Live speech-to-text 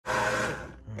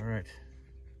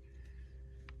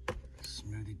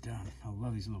finally done. I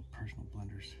love these little personal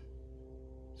blenders.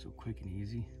 So quick and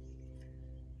easy.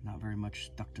 Not very much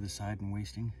stuck to the side and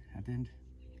wasting at the end.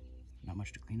 Not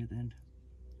much to clean at the end.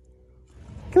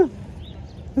 Come on,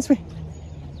 this way.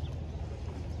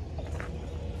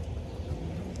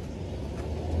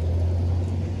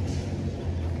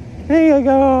 There you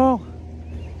go.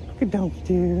 Good donkey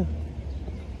too.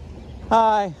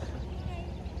 Hi.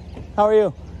 How are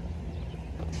you?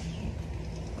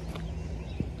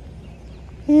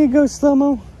 Here you go,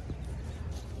 slow-mo.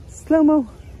 Slow-mo.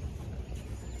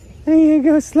 There you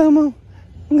go, slow-mo.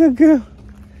 Good girl.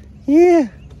 Yeah.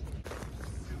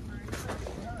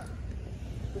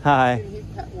 Hi.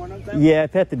 Yeah,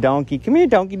 pet the donkey. Come here,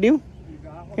 donkey do.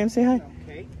 Come say hi.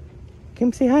 Okay.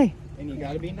 Come say hi. And you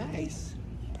gotta be nice.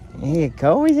 There you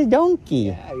go. He's a donkey.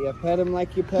 Yeah, you pet him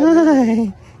like you pet him.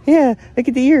 Hi. Yeah, look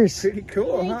at the ears. Pretty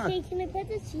cool, huh? Can I pet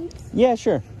the sheep? Yeah,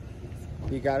 sure.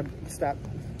 You gotta stop.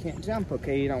 Can't jump,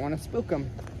 okay? You don't want to spook them.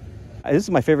 This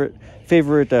is my favorite,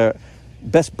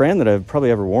 best brand that I've probably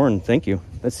ever worn. Thank you.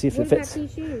 Let's see if it fits. What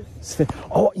about these shoes?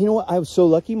 Oh, you know what? I was so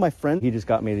lucky. My friend, he just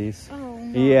got me these. Oh,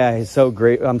 no. Yeah, he's so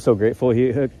great. I'm so grateful.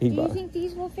 He Do you bought. think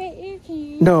these will fit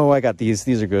you? No, I got these.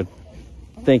 These are good.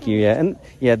 Thank you. Yeah, and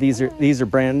yeah, these are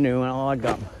brand new, and all I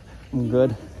got. I'm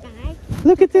good.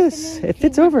 Look at this. It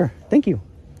fits over. Thank you.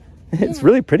 It's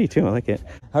really pretty too. I like it.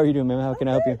 How are you doing, ma'am? How can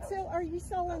I help you? So are you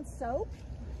selling soap?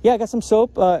 Yeah, I got some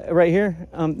soap right here.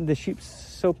 The sheep's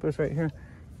soap is right here.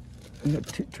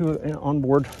 Two on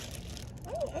board.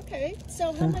 Oh, okay.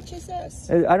 So how much is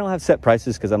this? I don't have set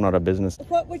prices because I'm not a business.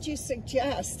 What would you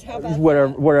suggest? How about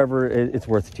Whatever it's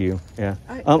worth to you. Yeah.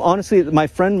 Honestly, my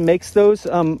friend makes those.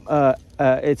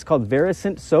 It's called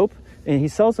Vericent soap, and he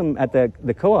sells them at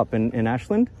the co-op in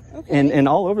Ashland. Okay. And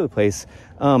all over the place,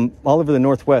 all over the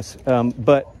Northwest.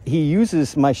 But he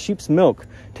uses my sheep's milk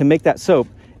to make that soap,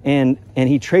 and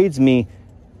he trades me.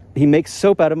 He makes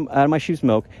soap out of my sheep's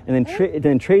milk, and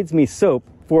then trades me soap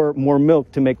for more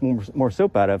milk to make more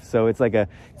soap out of. So it's a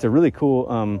really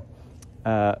cool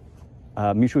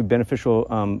mutually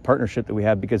beneficial partnership that we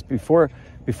have, because before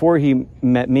we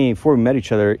met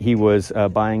each other, he was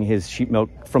buying his sheep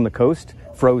milk from the coast,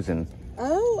 frozen.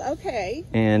 Oh, okay.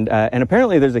 And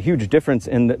apparently there's a huge difference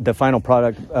in the final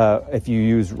product if you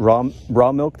use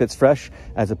raw milk that's fresh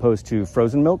as opposed to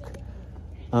frozen milk.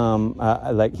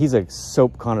 He's a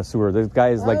soap connoisseur. This guy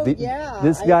is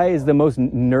this guy is the most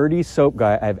nerdy soap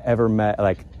guy I've ever met.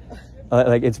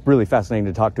 It's really fascinating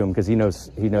to talk to him because he knows.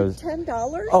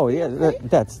 $10? Oh yeah,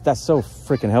 that's so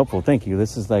freaking helpful. Thank you.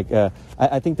 This is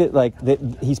I think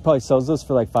that he's probably sells those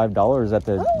for $5 at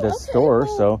the store.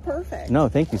 Well, so perfect. No,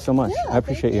 thank you so much. Yeah, I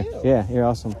appreciate you. Yeah, you're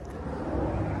awesome.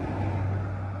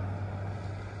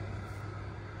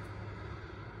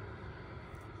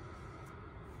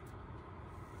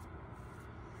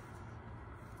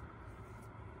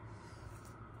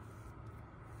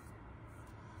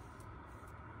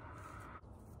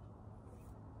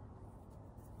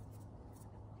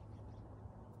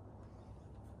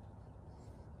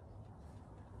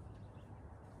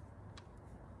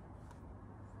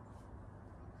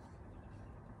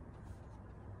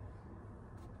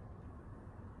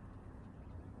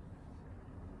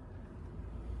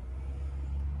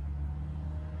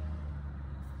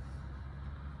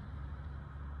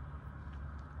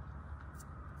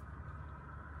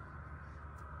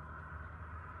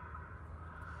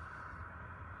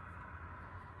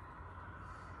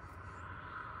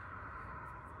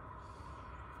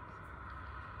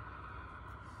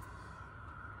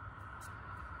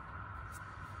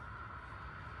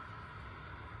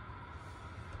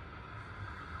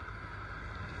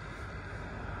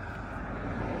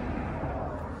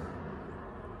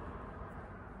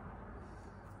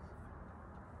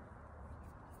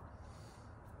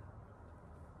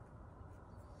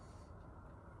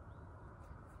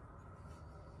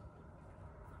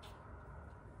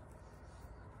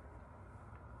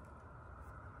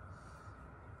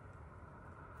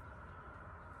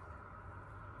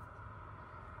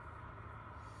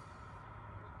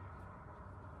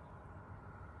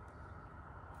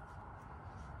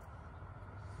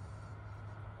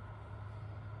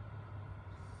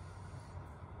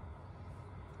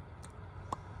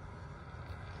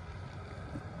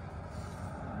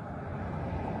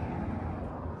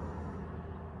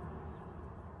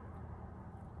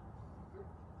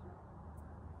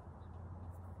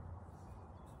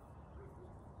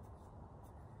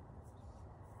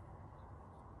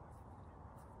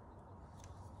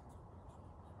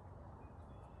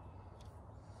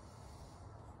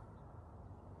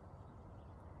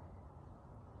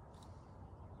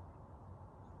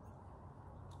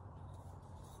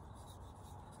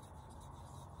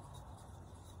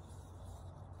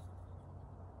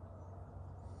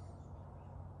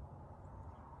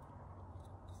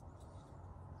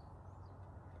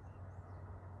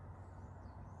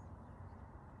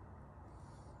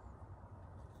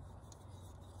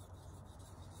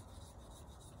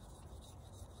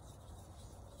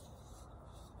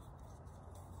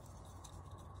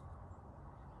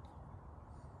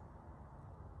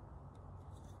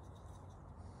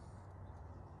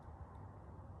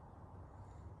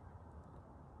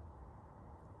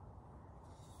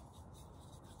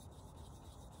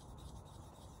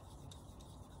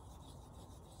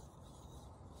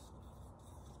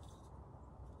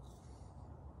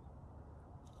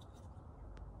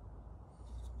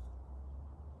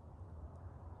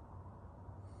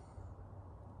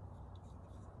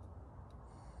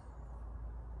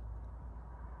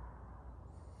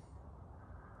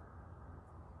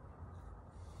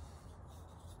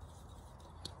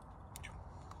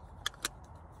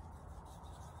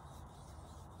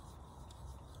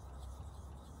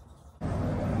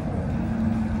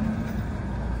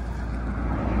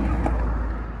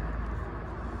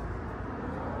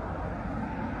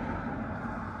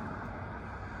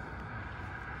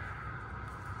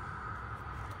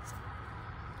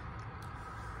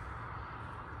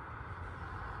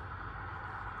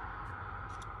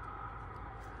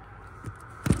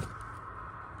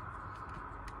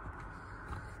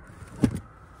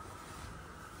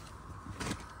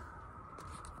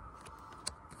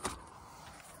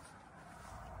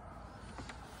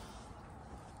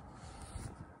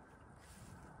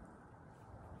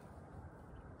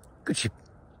 Good sheep.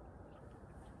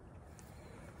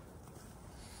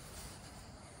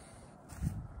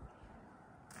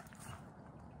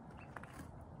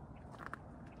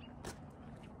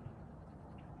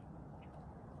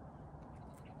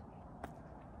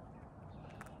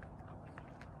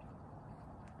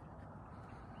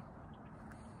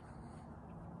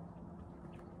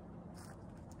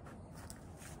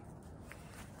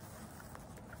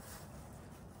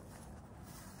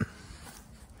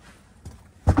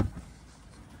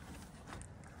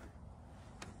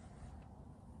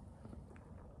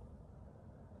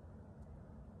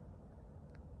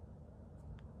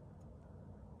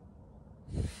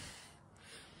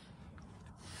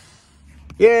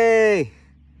 Yay!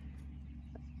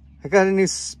 I got a new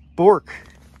spork.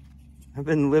 I've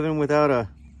been living without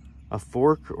a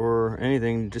fork or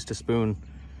anything, just a spoon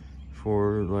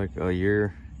for like a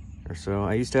year or so.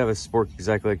 I used to have a spork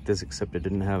exactly like this, except it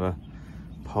didn't have a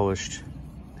polished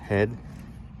head.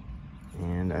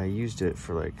 And I used it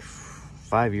for like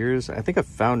 5 years. I think I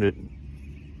found it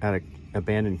at an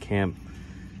abandoned camp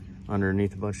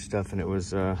underneath a bunch of stuff, and it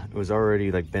was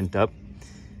already like bent up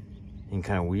and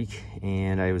kind of weak,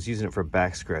 and I was using it for a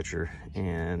back scratcher,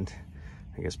 and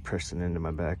I guess pressing into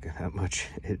my back that much,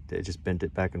 it just bent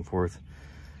it back and forth,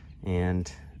 and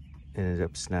it ended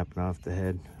up snapping off the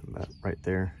head about right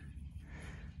there.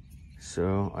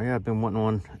 So yeah, I've been wanting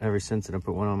one ever since, and I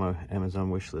put one on my Amazon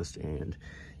wish list, and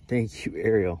thank you,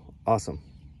 Ariel. Awesome.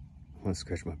 I'm gonna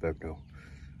scratch my back though.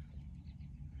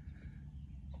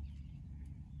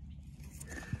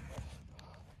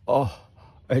 Oh,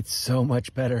 it's so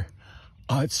much better.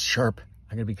 Oh, it's sharp.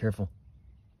 I gotta be careful.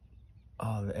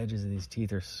 Oh, the edges of these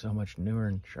teeth are so much newer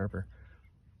and sharper.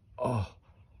 Oh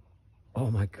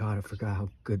my God, I forgot how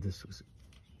good this was.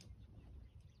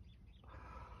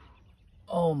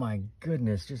 Oh my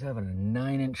goodness, just having a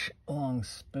 9-inch long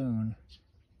spoon.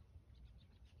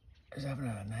 Just having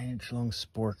a 9-inch long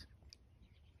spork.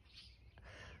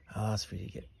 Allows for you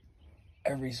to get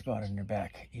every spot on your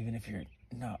back, even if you're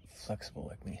not flexible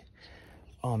like me.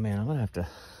 Oh man, I'm gonna have to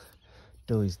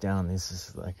do these down. This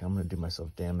is like, I'm gonna do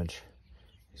myself damage.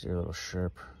 These are a little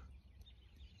sharp.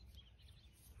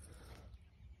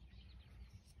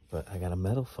 But I got a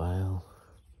metal file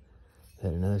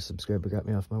that another subscriber got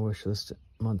me off my wish list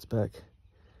months back.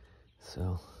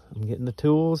 So I'm getting the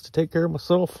tools to take care of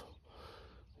myself.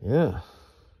 Yeah.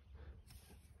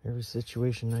 Every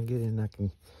situation I get in, I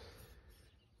can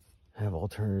have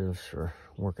alternatives for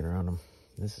working around them.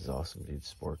 This is awesome, dude.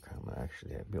 Spork. I'm gonna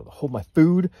actually be able to hold my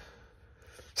food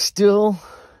still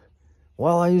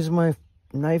while I use my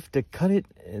knife to cut it.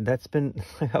 And that's been,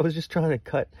 I was just trying to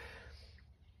cut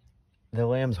the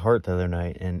lamb's heart the other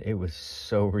night, and it was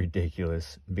so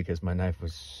ridiculous because my knife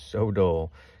was so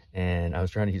dull, and I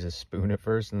was trying to use a spoon at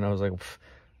first, and I was like,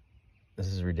 this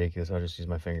is ridiculous. I'll just use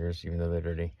my fingers even though they're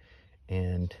dirty.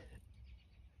 And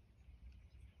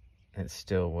it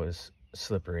still was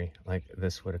slippery. Like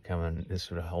this would have come in, this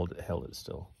would have held it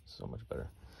still so much better.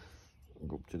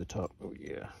 Go up to the top. Oh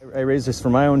yeah. I raised this for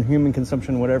my own human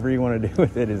consumption. Whatever you want to do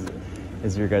with it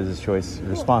is your guys' choice.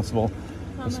 Responsible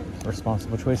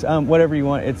choice. Whatever you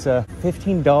want. It's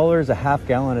 $15 a half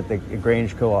gallon at the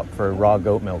Grange Co-op for raw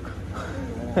goat milk.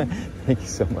 Thank you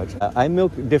so much. I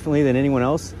milk differently than anyone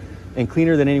else and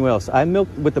cleaner than anyone else. I milk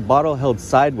with the bottle held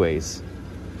sideways,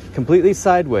 completely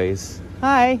sideways.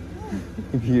 Hi.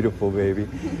 Beautiful baby.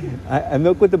 I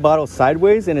milk with the bottle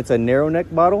sideways, and it's a narrow neck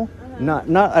bottle.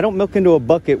 I don't milk into a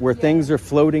bucket where things are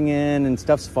floating in and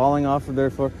stuff's falling off of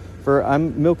there.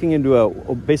 I'm milking into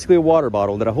basically a water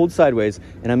bottle that I hold sideways,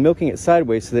 and I'm milking it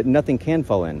sideways so that nothing can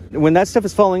fall in. When that stuff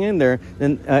is falling in there,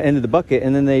 then into the bucket,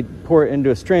 and then they pour it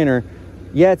into a strainer,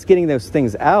 yeah, it's getting those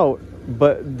things out,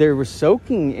 but they were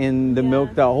soaking in the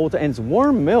milk the whole time. And it's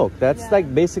warm milk. That's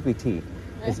like basically tea.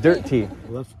 It's dirt tea.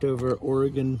 Leftover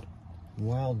Oregon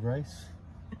wild rice.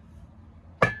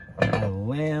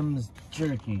 Lamb's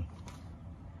jerky.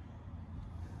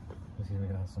 Let's see, we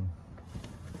got some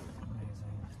amazing.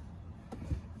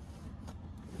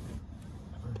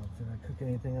 I don't know if I cook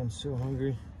anything. I'm so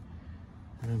hungry,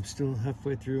 and I'm still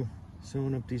halfway through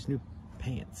sewing up these new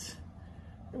pants.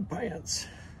 New pants.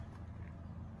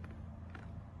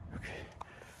 Okay.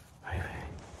 Bye.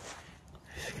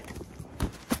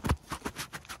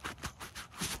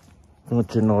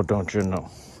 Don't you know, don't you know?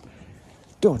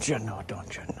 Don't you know,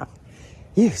 don't you know?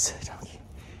 Yes, donkey.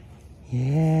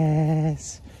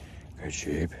 Yes. Good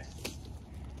sheep.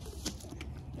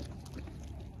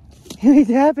 What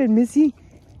happened, Missy?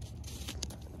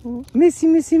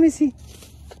 Missy.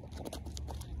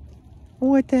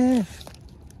 What the F?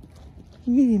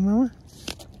 Get him, Mama.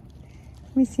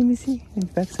 Missy. In the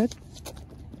backside.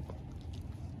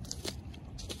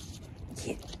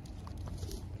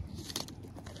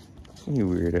 You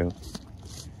weirdo.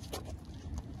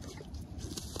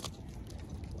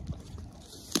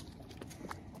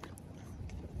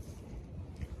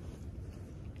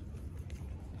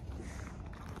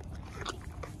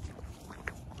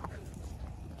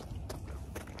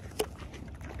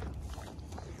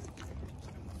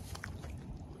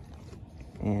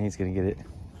 And he's gonna get it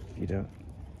if you don't.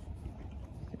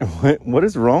 What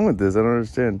is wrong with this? I don't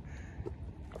understand.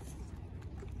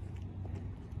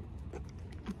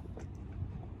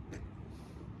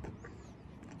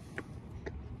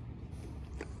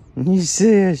 You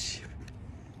fish.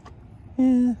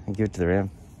 Yeah, I give it to the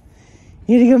ram.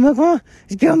 You need to get milk, Mama?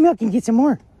 Just get milk and get some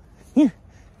more. Yeah,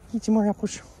 get some more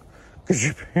apples.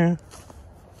 Yeah.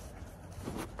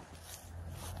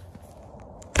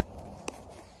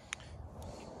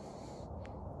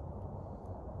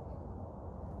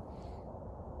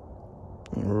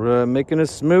 We're making a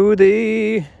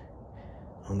smoothie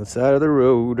on the side of the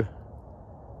road.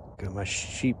 Got my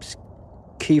sheep's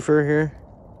kefir here.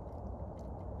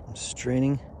 I'm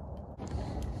straining.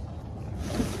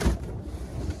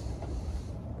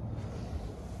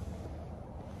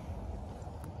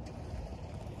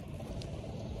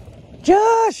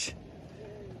 Josh!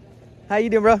 How you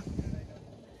doing, bro?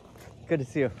 Good to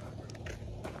see you.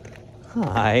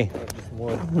 Hi.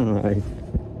 Hi.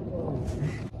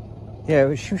 Yeah,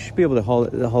 we should be able to haul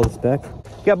this back.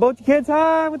 You got both the kids?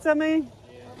 Hi, what's up, man?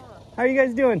 How are you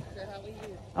guys doing? Good, how are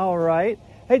you? All right.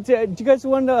 Hey, do you guys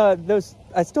want those?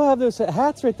 I still have those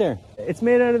hats right there. It's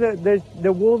made out of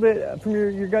the wool that from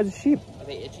your guys' sheep. Are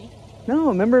they itchy? No,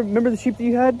 remember the sheep that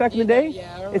you had back in the day?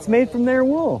 Yeah, it's made from their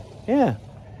wool. Yeah.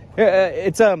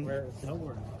 It's yeah,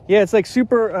 it's like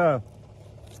super.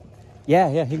 Yeah,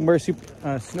 you can wear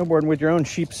snowboarding with your own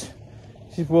sheep's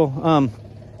wool.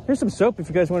 Here's some soap if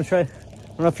you guys want to try. I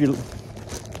don't know if you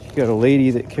got a lady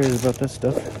that cares about this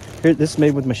stuff. Here, this is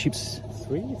made with my sheep's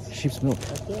milk.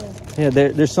 Okay. Yeah,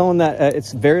 they're selling that.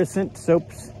 It's Vericent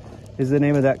Soaps is the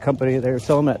name of that company. They're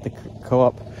selling that at the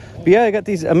co-op. But yeah, I got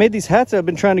these. I made these hats. I've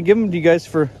been trying to give them to you guys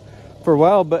for a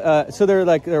while. But so they're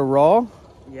raw.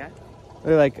 Yeah.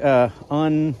 They're like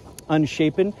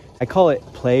unshapen. I call it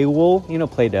play wool. You know,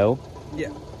 Play-Doh. Yeah.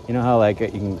 You know how like you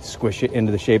can squish it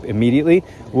into the shape immediately.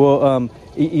 Well,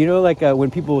 you know, like when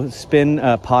people spin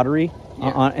pottery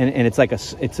on, and it's like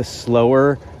it's a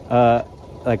slower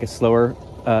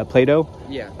Play-Doh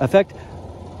effect.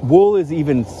 Wool is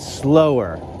even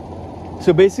slower.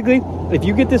 So basically, if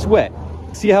you get this wet,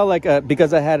 see how like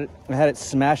because I had it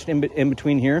smashed in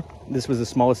between here. This was the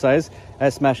smallest size. I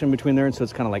had smashed in between there, and so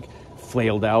it's kind of like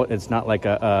flailed out. It's not like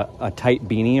a tight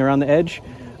beanie around the edge.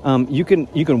 You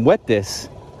can wet this,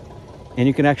 and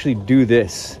you can actually do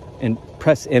this and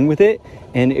press in with it,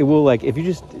 and it will like if you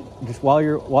just while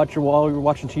you're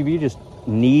watching TV, just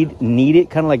knead it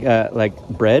kind of like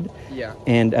bread. Yeah.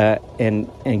 And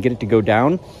get it to go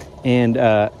down, and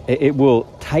it will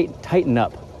tighten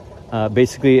up.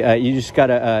 Basically, you just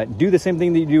gotta do the same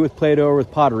thing that you do with Play-Doh or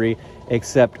with pottery,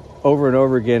 except over and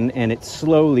over again, and it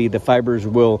slowly the fibers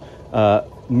will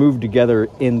move together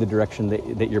in the direction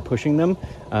that you're pushing them,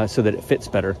 so that it fits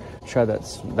better. Try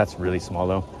that's really small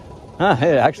though.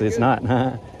 Actually, it's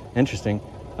not. Interesting.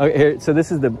 Okay, here. So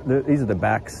this is these are the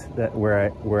backs that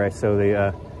where I sew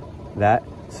the that.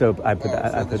 So I put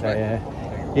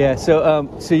that. Yeah. So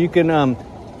you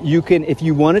can if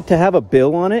you want it to have a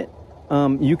bill on it,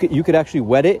 you could actually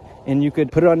wet it, and you could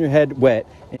put it on your head wet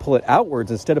and pull it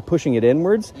outwards instead of pushing it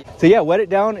inwards. So yeah, wet it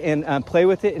down and play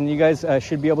with it, and you guys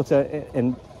should be able to.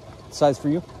 And size for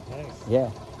you? Nice. Yeah.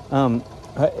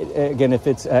 Again, if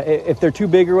they're too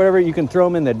big or whatever, you can throw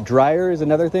them in the dryer. Is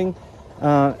another thing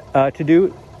to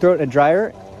do. Throw it in a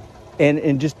dryer,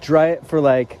 and just dry it for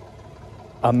like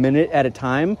a minute at a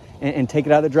time, and take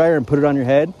it out of the dryer and put it on your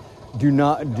head.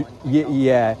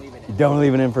 Don't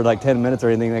leave it in for like 10 minutes or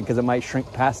anything, because it might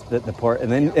shrink past the part,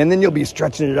 and then you'll be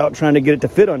stretching it out trying to get it to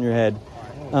fit on your head.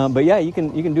 But yeah, you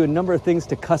can do a number of things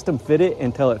to custom fit it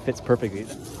until it fits perfectly.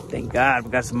 Thank God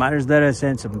we got some Myers lettuce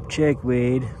and some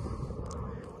chickweed.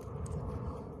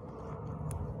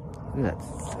 Look at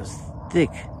that, those thick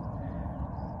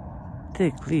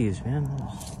leaves, man.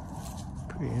 That's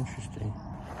pretty interesting.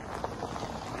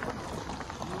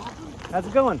 How's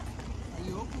it going?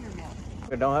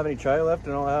 I don't have any chai left.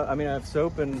 I have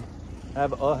soap, and I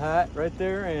have a hat right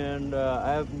there, and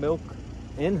I have milk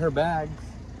in her bags.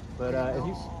 But if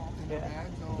you,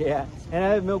 yeah, and I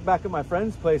have milk back at my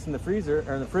friend's place in the freezer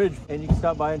or in the fridge, and you can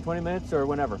stop by in 20 minutes or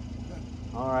whenever.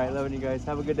 All right, loving you guys.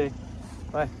 Have a good day.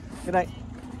 Bye. Good night.